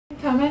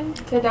coming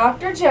to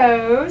Dr.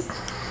 Joe's.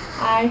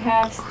 I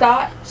have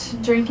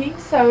stopped drinking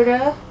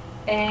soda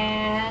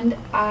and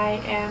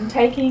I am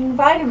taking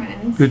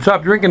vitamins. You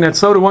stop drinking that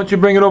soda, why don't you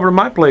bring it over to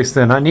my place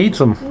then? I need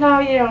some. No,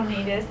 you don't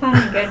need it. It's not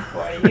even good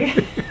for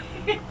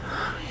you.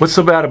 What's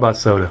so bad about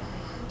soda?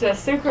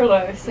 Just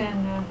sucralose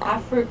and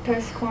high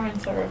fructose corn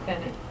syrup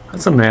in it.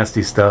 That's some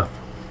nasty stuff.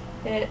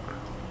 It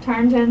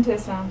turns into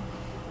some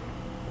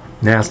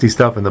Nasty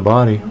stuff in the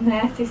body.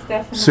 nasty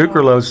stuff in the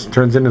Sucralose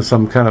turns into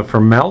some kind of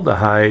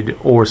formaldehyde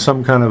or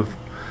some kind of,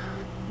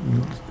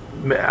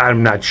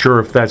 I'm not sure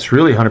if that's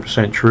really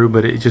 100% true,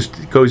 but it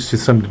just goes to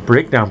some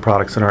breakdown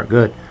products that aren't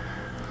good.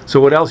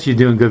 So what else are you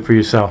doing good for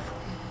yourself?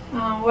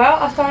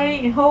 Well, I started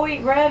eating whole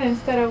wheat bread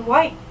instead of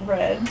white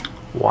bread.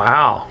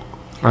 Wow,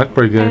 that's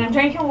pretty And good. I'm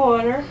drinking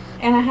water,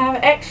 and I have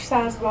an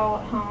exercise ball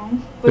at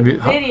home with a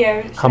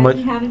video that shows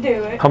me how to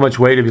do it. How much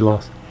weight have you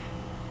lost?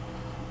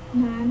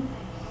 9.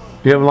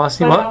 You haven't lost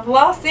any But what? I've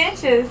lost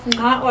inches,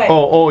 not weight.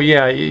 Oh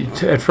yeah.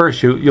 At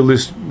first you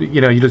lose,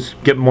 you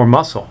just get more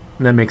muscle,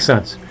 and that makes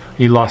sense.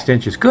 You lost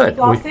inches. Good.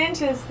 Lost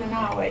inches, but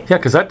not weight. Yeah,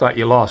 because I thought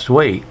you lost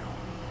weight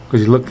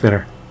because you look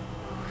thinner.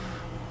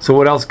 So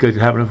what else good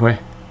happened for you?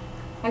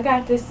 I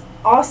got this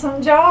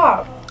awesome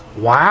job,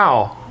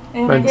 Wow.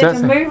 and Fantastic. I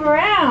get to move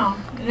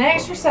around and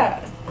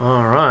exercise.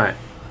 All right.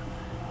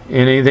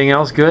 Anything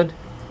else good?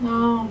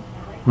 No,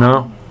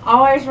 No?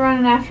 always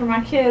running after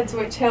my kids,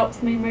 which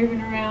helps me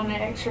moving around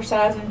and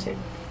exercising too.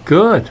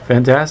 Good.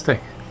 Fantastic.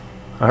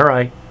 All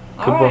right.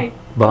 All right.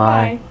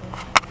 Bye. Bye.